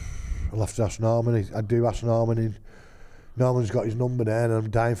 I'll have to ask Norman. I do ask Norman. Norman's got his number there, and I'm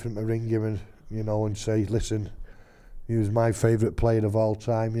dying for him to ring him and, you know, and say, "Listen, he was my favourite player of all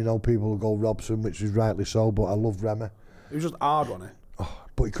time." You know, people will go Robson, which is rightly so, but I loved Remy. He was just hard, wasn't he? Oh,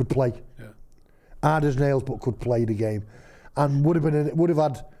 but he could play. Yeah. Hard as nails, but could play the game. And would have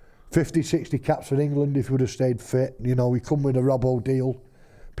had 50, 60 caps for England if he would have stayed fit. You know, he come with a Robbo deal.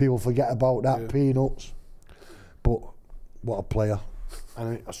 People forget about that, peanuts. But what a player.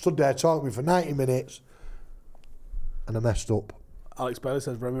 And I stood there talking to me for 90 minutes, and I messed up. Alex Bailey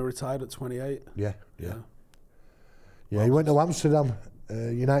says Remy retired at 28. Yeah, he went to Amsterdam.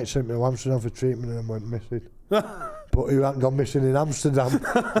 United sent me to Amsterdam for treatment and went missing. But he hadn't gone missing in Amsterdam.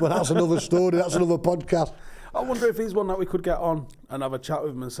 But that's another story, that's another podcast. I wonder if he's one that we could get on and have a chat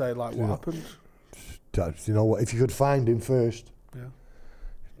with him and say, like, what happened? You know what, if you could find him first,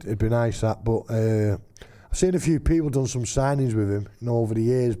 it'd be nice that. But I've seen a few people done some signings with him, you know, over the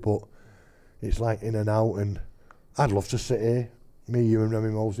years, but it's like in and out, and I'd love to sit here, me, you and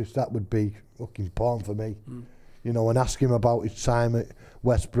Remy Moses. That would be fucking porn for me. You know, and ask him about his time at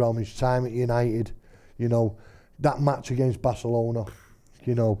West Brom, his time at United, you know, that match against Barcelona,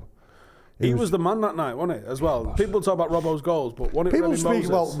 you know. He was the man that night, wasn't he, as well? People talk about Robbo's goals, but wasn't it People Remy speak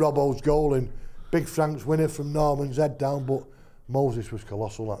Moses? about Robbo's goal and Big Frank's winner from Norman's head down, but Moses was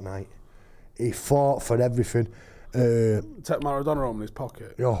colossal that night. He fought for everything. Take Maradona home in his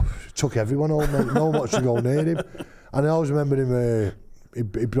pocket. Oh, took everyone home, mate. No one wants to go near him. And I always remember him, he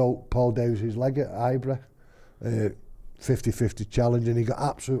broke Paul Davies' leg at Ibra, 50-50 challenge, and he got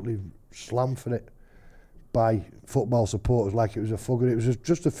absolutely slammed for it by football supporters like it was a fugger. It was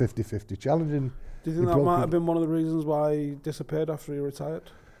just a 50-50 challenge. And do you think that might have been one of the reasons why he disappeared after he retired?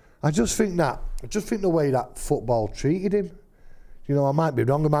 I just think the way that football treated him, you know, I might be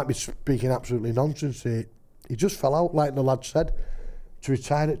wrong, I might be speaking absolutely nonsense here. He just fell out, like the lad said, to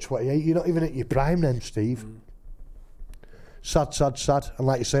retire at 28. You're not even at your prime then, Steve. Sad. And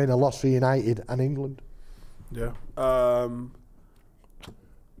like you're saying, a loss for United and England. Yeah. Paul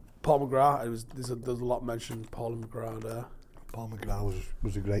McGrath, there's a lot mentioned Paul McGrath there. Paul McGrath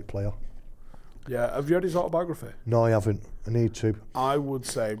was a great player. Yeah. Have you read his autobiography? No, I haven't. I need to. I would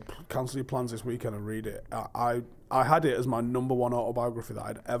say cancel your plans this weekend and read it. I had it as my number one autobiography that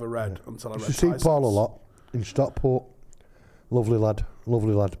I'd ever read until I read Tyson's. You see Paul a lot in Stockport. Lovely lad.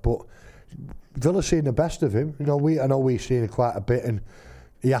 But Villa seen the best of him. You know, I know we've seen him quite a bit, and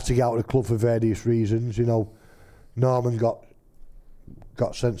he had to get out of the club for various reasons. You know, Norman got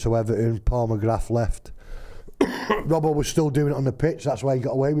sent to Everton. Paul McGrath left. Robbo was still doing it on the pitch. That's why he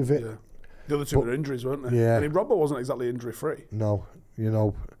got away with it. Yeah. The other two were injuries, weren't they? Yeah. I mean, Robbo wasn't exactly injury free. No, you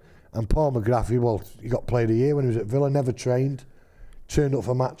know. And Paul McGrath, he got Player of the Year when he was at Villa. Never trained, turned up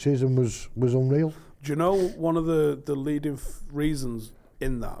for matches, and was unreal. Do you know one of the leading reasons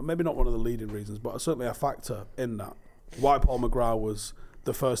in that? Maybe not one of the leading reasons, but certainly a factor in that. Why Paul McGrath was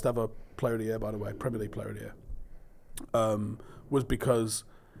the first ever Player of the Year, by the way, Premier League Player of the Year, was because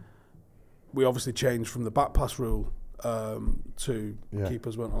we obviously changed from the back pass rule to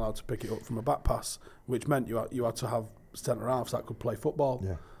keepers weren't allowed to pick it up from a back pass, which meant you had to have centre halves that could play football.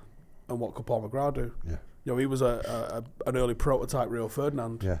 Yeah. And what could Paul McGrath do? Yeah. You know, he was an early prototype Rio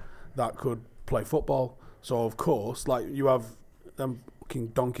Ferdinand that could play football. So of course, like you have them fucking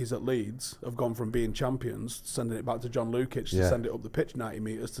donkeys at Leeds have gone from being champions, sending it back to John Lukic to send it up the pitch 90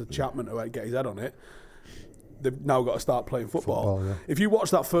 metres to Chapman to get his head on it. They've now got to start playing football. If you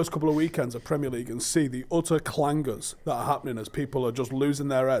watch that first couple of weekends of Premier League and see the utter clangers that are happening as people are just losing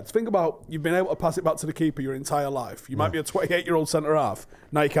their heads. Think about, you've been able to pass it back to the keeper your entire life. You might be a 28-year-old centre-half.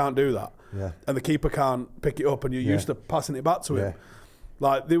 Now you can't do that. Yeah. And the keeper can't pick it up and you're used to passing it back to him.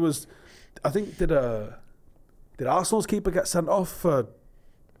 Like there was, I think, did Arsenal's keeper get sent off for,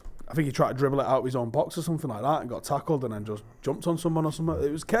 I think he tried to dribble it out of his own box or something like that and got tackled and then just jumped on someone or something.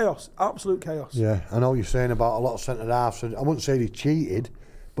 It was chaos, absolute chaos. Yeah, I know what you're saying about a lot of centre-halves. I wouldn't say they cheated,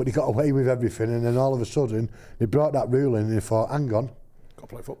 but they got away with everything, and then all of a sudden they brought that rule in and they thought, hang on. Got to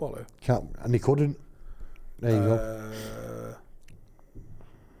play football here. And they couldn't. There you go.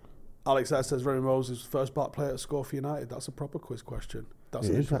 Alex S says, Remy Moses, first black player to score for United. That's a proper quiz question. That's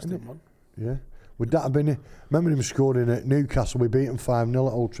an interesting one. Yeah. Would that have been... Remember him scoring at Newcastle? We beat him 5-0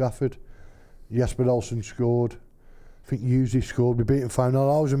 at Old Trafford. Jesper Olsen scored. I think Husey scored. We beat him 5-0. I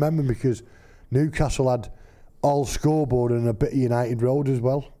always remember him because Newcastle had all scoreboard and a bit of United Road as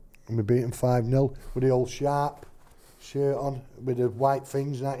well. And we beat him 5-0 with the old Sharp shirt on with the white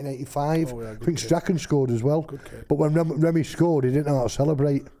things, 1985. I think Strachan scored as well. But when Remy scored, he didn't know how to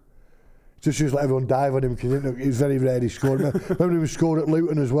celebrate. Just used to let everyone dive on him because it was very rare he scored. Remember he scored at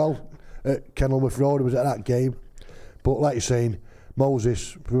Luton as well. At Kenilworth Road, was at that game. But like you're saying,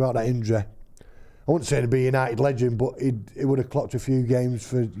 Moses, throughout that injury, I wouldn't say he'd be a United legend, but he would have clocked a few games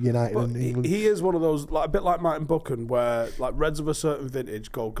for United and England. He is one of those, like a bit like Martin Buchan, where like Reds of a certain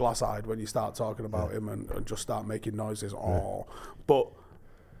vintage go glass-eyed when you start talking about him and just start making noises. But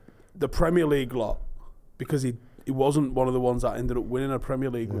the Premier League lot, because he wasn't one of the ones that ended up winning a Premier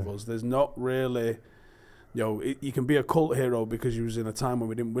League with us, there's not really... You know, you can be a cult hero because you was in a time when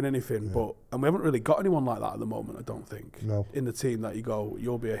we didn't win anything, and we haven't really got anyone like that at the moment, I don't think. No. In the team that you go,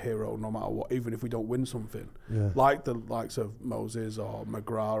 you'll be a hero no matter what, even if we don't win something. Yeah. Like the likes of Moses or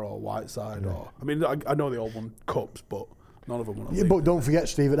McGrath or Whiteside I mean, I know they all won cups, but none of them won a league. But don't forget,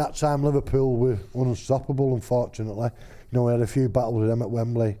 Steve, at that time Liverpool were unstoppable, unfortunately. You know, we had a few battles with them at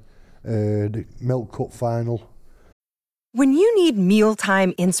Wembley, the Milk Cup final. When you need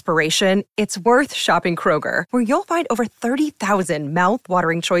mealtime inspiration, it's worth shopping Kroger, where you'll find over 30,000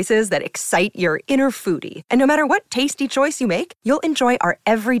 mouth-watering choices that excite your inner foodie. And no matter what tasty choice you make, you'll enjoy our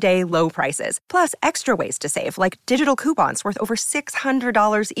everyday low prices, plus extra ways to save, like digital coupons worth over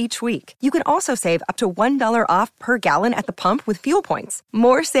 $600 each week. You can also save up to $1 off per gallon at the pump with fuel points.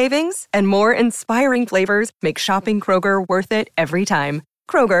 More savings and more inspiring flavors make shopping Kroger worth it every time.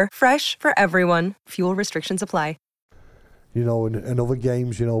 Kroger, fresh for everyone. Fuel restrictions apply. You know, in other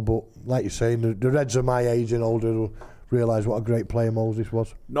games, you know, but like you're saying, the Reds are my age and older will realise what a great player Moses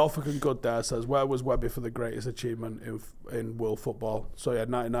was. Norfolk and Good there says, where was Webby for the greatest achievement in world football? So he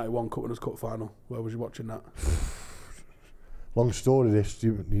had 1991 Cup Winners' Cup final. Where was you watching that? Long story this,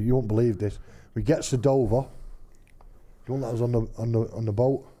 you won't believe this. We get to Dover, you won't let us on the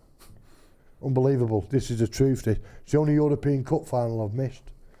boat. Unbelievable. This is the truth. It's the only European Cup final I've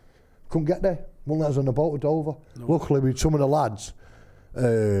missed. Couldn't get there. Won't let us on the boat at Dover. No. Luckily, with some of the lads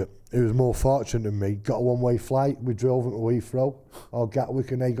who was more fortunate than me, got a one-way flight. We drove them to Heathrow or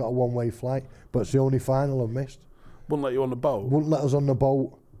Gatwick, and they got a one-way flight. But it's the only final I've missed. Wouldn't let you on the boat? Wouldn't let us on the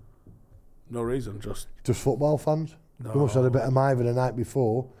boat. No reason, just football fans. No. We must have had a bit of Miver the night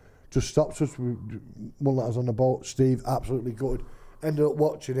before. Just stopped us. Wouldn't let us on the boat. Steve, absolutely good. Ended up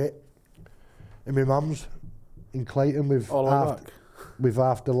watching it in my mum's in Clayton with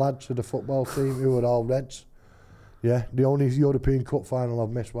half the lads of the football team who were all Reds. Yeah, the only European Cup final I've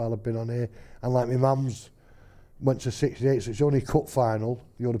missed while I've been on here. And like my mum's went to 68, so it's the only cup final,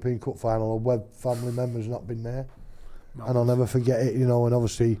 European Cup final, where family members not been there. Nice. And I'll never forget it, you know, and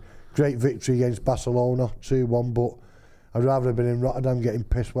obviously great victory against Barcelona, 2-1, but I'd rather have been in Rotterdam getting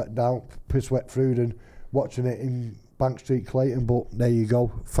piss wet through than watching it in Bank Street, Clayton, but there you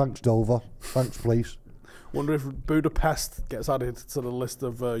go. Thanks, Dover. Thanks, police. Wonder if Budapest gets added to the list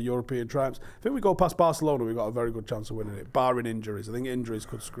of European triumphs. I think we go past Barcelona, we've got a very good chance of winning it, barring injuries. I think injuries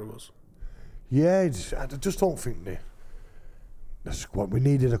could screw us. Yeah, I just don't think the squad. We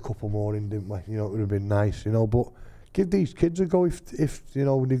needed a couple more in, didn't we? You know, it would have been nice, you know, but give these kids a go if you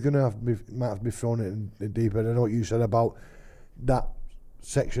know, they're going to might have to be thrown in the deep end. I know what you said about that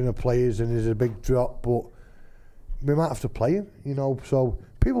section of players and there's a big drop, but we might have to play him, you know, so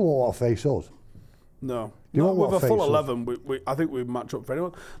people won't want to face us. No. With a full 11, I think we match up for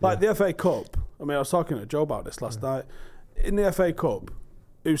anyone. Like the FA Cup, I mean, I was talking to Joe about this last night. In the FA Cup,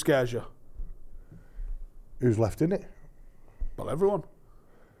 who scares you? Who's left in it? Well, everyone.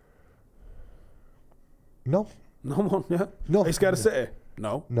 No. No one, yeah. No. Are you scared of City?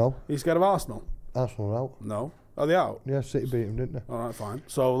 No. No. Are you scared of Arsenal? Arsenal are out. No. Are they out? Yeah, City beat them, didn't they? All right, fine.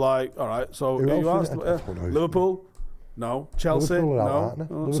 So, like, all right. So, who are you Arsenal? Liverpool? No. Chelsea? Liverpool are out, no.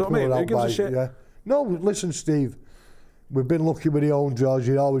 Liverpool So, I mean, who gives a shit? Yeah. No, listen, Steve. We've been lucky with the home draws.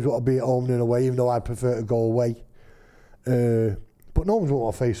 You always want to be at home and away, even though I prefer to go away. But no one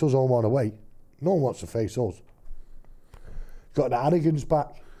wants to face us home or away. No one wants to face us. Got the Hardigans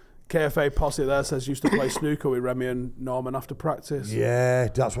back. KFA Posse there says used to play snooker with Remy and Norman after practice. Yeah,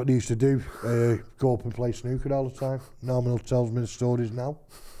 that's what they used to do. Go up and play snooker all the time. Norman tells me the stories now.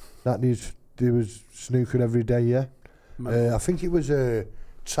 There was snooker every day, yeah. I think it was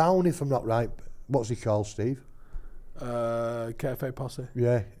Town, if I'm not right. What's he called, Steve? KFA Posse.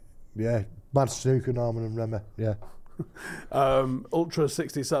 Yeah. Mad snooker, Norman and Remy, yeah. Ultra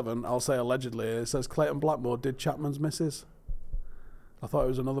 67, I'll say allegedly, it says Clayton Blackmore did Chapman's misses. I thought it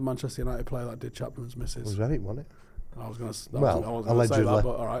was another Manchester United player that did Chapman's misses. Was Eric, wasn't it? I was going to say allegedly. that,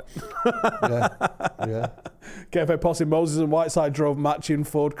 but all right. yeah. KFA Posse, Moses and Whiteside drove matching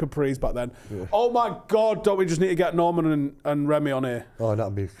Ford Capris back then. Yeah. Oh my God, don't we just need to get Norman and Remy on here? Oh,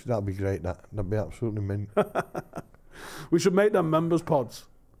 that'd be great, that'd be absolutely mint. We should make them members pods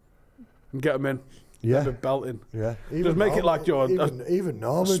and get them in. Yeah. They'd be belting. Yeah. Just make it like you're even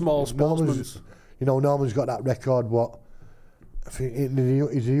Norman. Small sportsman. You know, Norman's got that record, I think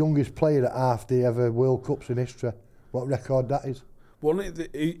he's the youngest player at half the ever World Cups in history. What record that is? Well,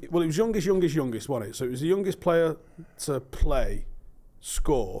 he was youngest, wasn't it? So he was the youngest player to play,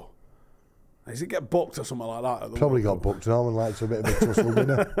 score. Does he get booked or something like that? Probably got booked. Norman likes a bit of a tussle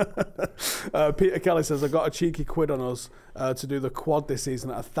winner. Peter Kelly says, I got a cheeky quid on us to do the quad this season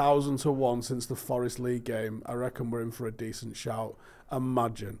at 1,000 to 1 since the Forest League game. I reckon we're in for a decent shout.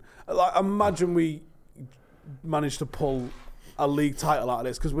 Imagine we managed to pull a league title out of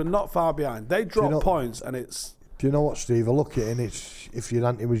this because we're not far behind. They drop points and it's... Do you know what, Steve? I look at it and it's, if your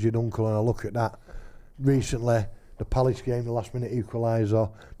auntie was your uncle, and I look at that recently, the Palace game, the last minute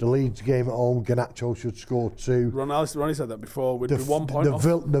equaliser, the Leeds game at home, Garnacho should score 2. Ronnie said that before, we'd be 1 point off.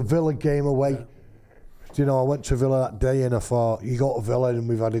 The Villa game away. Yeah. Do you know, I went to Villa that day and I thought, you go to Villa and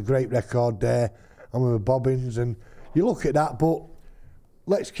we've had a great record there, and we were bobbins, and you look at that, but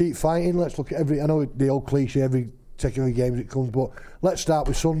let's keep fighting. Let's look at I know the old cliche, take every game as it comes, but let's start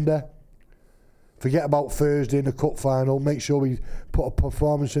with Sunday. Forget about Thursday in the cup final. Make sure we put a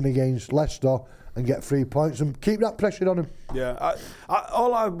performance in against Leicester and get 3 points and keep that pressure on him. Yeah,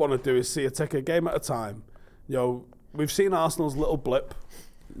 all I want to do is see her take a game at a time. You know, we've seen Arsenal's little blip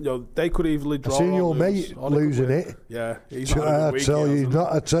they could easily draw. I seen your lose, mate losing it. Yeah, he's I tell you, he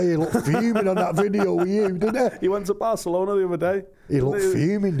looked fuming on that video with you, didn't he? He went to Barcelona the other day. He looked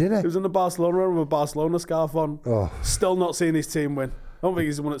fuming, didn't he? He was in the Barcelona with a Barcelona scarf on. Oh. Still not seeing his team win. I don't think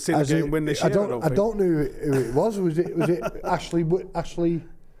he's seen the game win this year. I don't know who it was. Was it Ashley?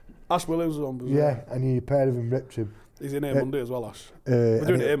 Ash Williams was on. Yeah, and a pair of him ripped him. He's in here Monday as well, Ash. We're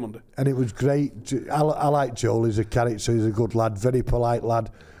doing it here Monday. And it was great. I like Joel. He's a character. He's a good lad. Very polite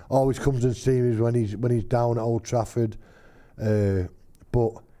lad. Always comes and sees me when he's down at Old Trafford.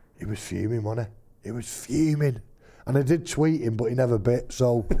 But he was fuming, wasn't he? He was fuming. And I did tweet him, but he never bit.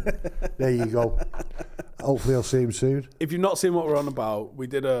 So there you go. Hopefully I'll see him soon. If you've not seen what we're on about, we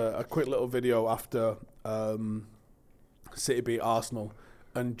did a quick little video after City beat Arsenal,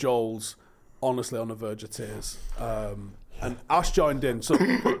 and Joel's honestly on the verge of tears. And Ash joined in. So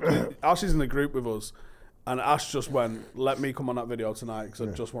Ash is in the group with us, and Ash just went, let me come on that video tonight because I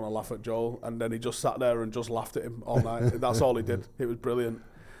just want to laugh at Joel. And then he just sat there and just laughed at him all night. That's all he did. It was brilliant.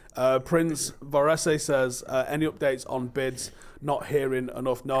 Prince Varese says, any updates on bids? Not hearing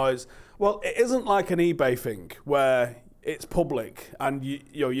enough noise. Well, it isn't like an eBay thing where it's public and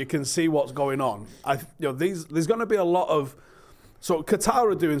you can see what's going on. There's going to be a lot of... So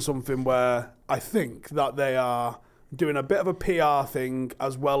Qatar are doing something where I think that they are doing a bit of a PR thing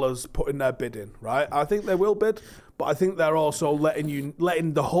as well as putting their bid in, right? I think they will bid, but I think they're also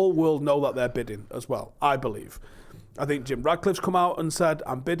letting the whole world know that they're bidding as well, I believe. I think Jim Radcliffe's come out and said,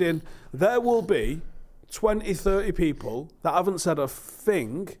 I'm bidding. There will be 20, 30 people that haven't said a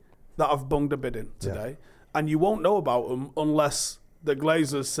thing that have bunged a bid in today, and you won't know about them unless the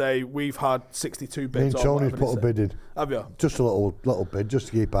Glazers say we've had 62 bids. Me and Tony's put a bid in. Have you? Just a little bid, just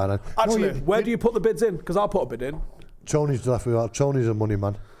to keep an eye on. Actually, where do you put the bids in? Because I'll put a bid in. Tony's left me out. Tony's a money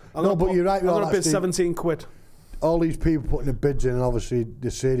man. But you're right. I'm going to bid 17 quid. All these people putting the bids in, and obviously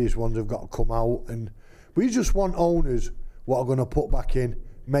the serious ones have got to come out. And we just want owners what are going to put back in,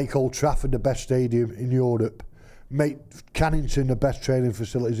 make Old Trafford the best stadium in Europe, make Cannington the best training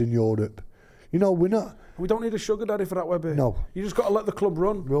facilities in Europe. We're not. We don't need a sugar daddy for that, Webby. No. You just got to let the club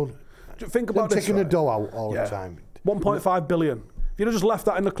run. Think about this. Taking the dough out all the time. 1.5 billion. If you'd have just left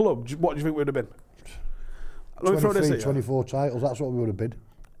that in the club, what do you think we'd have been? 24 titles, that's what we would have been.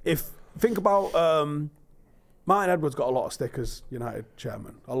 Think about Martin Edwards got a lot of stick as United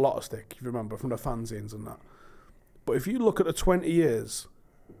chairman. A lot of stick, if you remember, from the fanzines and that. But if you look at the 20 years...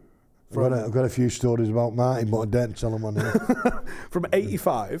 I've got a few stories about Martin, but I daren't tell them on here. From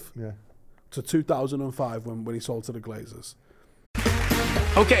 85 to 2005 when he sold to the Glazers.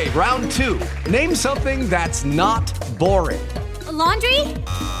 Okay, round two. Name something that's not boring. A laundry?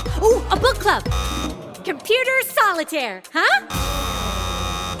 Ooh, a book club. Computer solitaire, huh?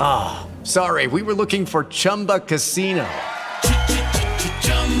 Ah, sorry, we were looking for Chumba Casino.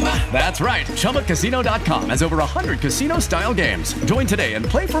 That's right, ChumbaCasino.com has over 100 casino-style games. Join today and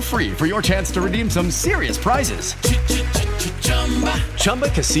play for free for your chance to redeem some serious prizes.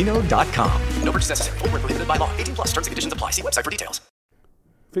 ChumbaCasino.com. No purchase necessary. Void where prohibited by law. 18+ terms and conditions apply. See website for details.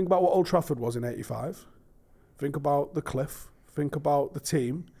 Think about what Old Trafford was in 85. Think about the Cliff. Think about the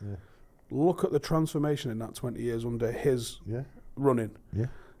team. Yeah. Look at the transformation in that 20 years under his running. Yeah.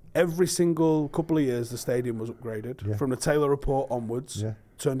 Every single couple of years, the stadium was upgraded. From the Taylor Report onwards,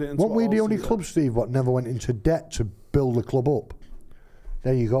 turned it into... Weren't we the only club, Steve, what never went into debt to build the club up?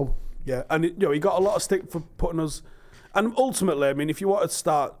 There you go. Yeah, and he got a lot of stick for putting us... And ultimately, I mean, if you wanted to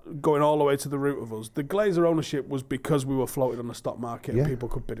start going all the way to the root of us, the Glazer ownership was because we were floated on the stock market and people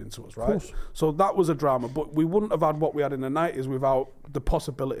could bid into us, right? So that was a drama. But we wouldn't have had what we had in the 90s without the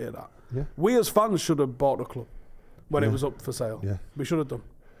possibility of that. Yeah. We as fans should have bought the club when it was up for sale. Yeah. We should have done.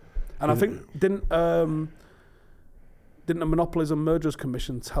 And I think, didn't the Monopolies and Mergers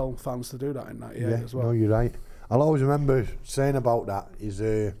Commission tell fans to do that in 98 as well? No, you're right. I'll always remember saying about that is...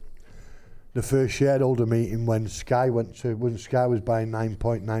 the first shareholder meeting when Sky was buying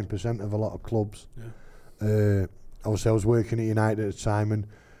 9.9% of a lot of clubs. Yeah. Obviously, I was working at United at the time, and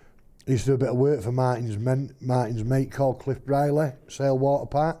I used to do a bit of work for Martin's mate called Cliff Briley, Sale Water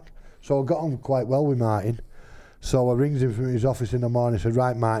Park. So I got on quite well with Martin. So I rings him from his office in the morning and said,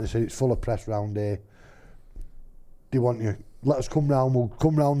 right, Martin, I said, it's full of press round here. Do you want you? Let us come round. We'll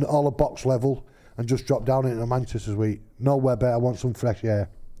come round at all the box level and just drop down into Manchester Suite. Nowhere better. I want some fresh air.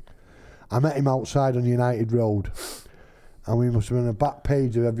 I met him outside on United Road, and we must have been on the back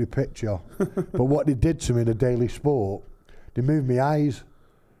page of every picture. But what they did to me in the Daily Sport, they moved my eyes.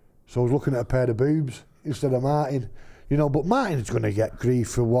 So I was looking at a pair of boobs instead of Martin. But Martin's going to get grief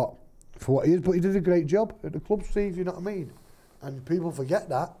for what he is, but he did a great job at the club, Steve, you know what I mean? And people forget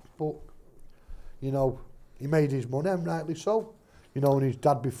that, but, he made his money, and rightly so. you know, and his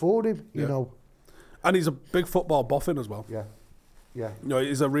dad before him, you know. And he's a big football boffin as well. Yeah. You know,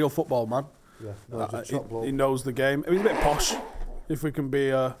 he's a real football man. Yeah, no, he's a top bloke. He knows the game. He's a bit posh, if we can be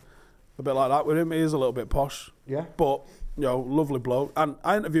a bit like that with him. He is a little bit posh. Yeah. But, you know, lovely bloke. And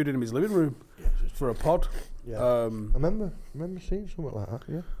I interviewed him in his living room for a pod. Yeah. I remember seeing something like that,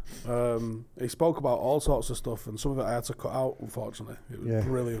 yeah. He spoke about all sorts of stuff, and some of it I had to cut out, unfortunately. It was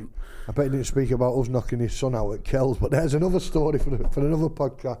brilliant. I bet he didn't speak about us knocking his son out at Kells, but there's another story for another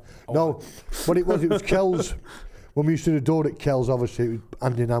podcast. Oh. No, what it was Kells. When we used to do door at Kells, obviously, it was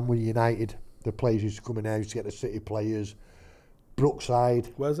hand in hand with United. The players used to come in there, used to get the City players.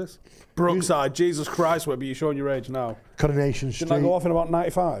 Brookside. Where's this? Brookside. Jesus Christ, Webby, you're showing your age now. Coronation Street. Didn't I go off in about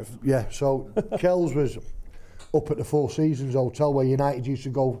 95? Yeah, so Kells was up at the Four Seasons Hotel where United used to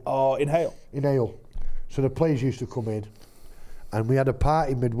go. Oh, in Hale? In Hale. So the players used to come in, and we had a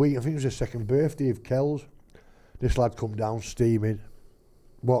party midweek. I think it was the second birthday of Kells. This lad come down steaming.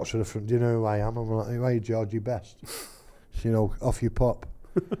 Walks to the front. Do you know who I am? I'm like, hey, Georgie Best. So, you know, off you pop.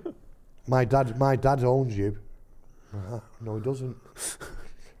 My dad owns you. No, he doesn't.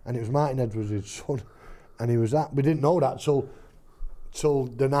 And it was Martin Edwards, his son, and he was that. We didn't know that till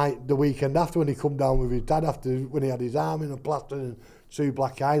the weekend after, when he come down with his dad after when he had his arm in a plaster and 2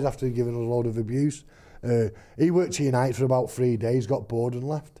 black eyes after giving us a load of abuse. He worked at United for about 3 days, got bored and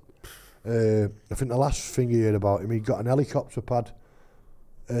left. I think the last thing he heard about him, he got an helicopter pad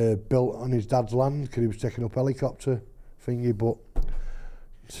built on his dad's land because he was taking up helicopter thingy, but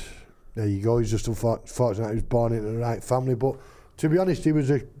there you go. He's just unfortunate he was born into the right family. But to be honest, he was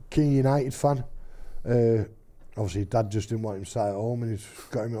a keen United fan. Obviously, Dad just didn't want him sat at home, and he's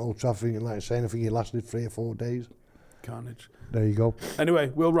got him at Old Trafford. And like I say, I think he lasted 3 or 4 days. Carnage. There you go.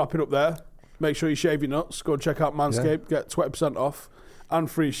 Anyway, we'll wrap it up there. Make sure you shave your nuts. Go and check out Manscaped. Get 20% off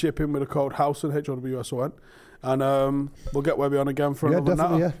and free shipping with the code HOWSON, HOWSON. And we'll get Webby on again for another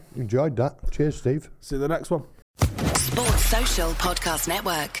definitely, natter. Yeah, enjoyed that. Cheers, Steve. See you the next one. Sports Social Podcast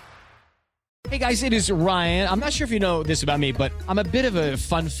Network. Hey guys, it is Ryan. I'm not sure if you know this about me, but I'm a bit of a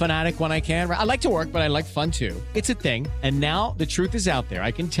fun fanatic when I can. I like to work, but I like fun too. It's a thing. And now the truth is out there.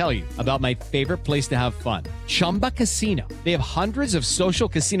 I can tell you about my favorite place to have fun. Chumba Casino. They have hundreds of social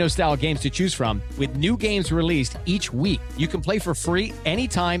casino style games to choose from with new games released each week. You can play for free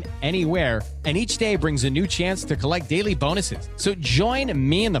anytime, anywhere. And each day brings a new chance to collect daily bonuses. So join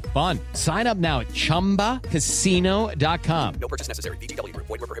me in the fun. Sign up now at ChumbaCasino.com. No purchase necessary. VGW Group.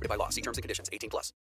 Void where prohibited by law. See terms and conditions. 18+.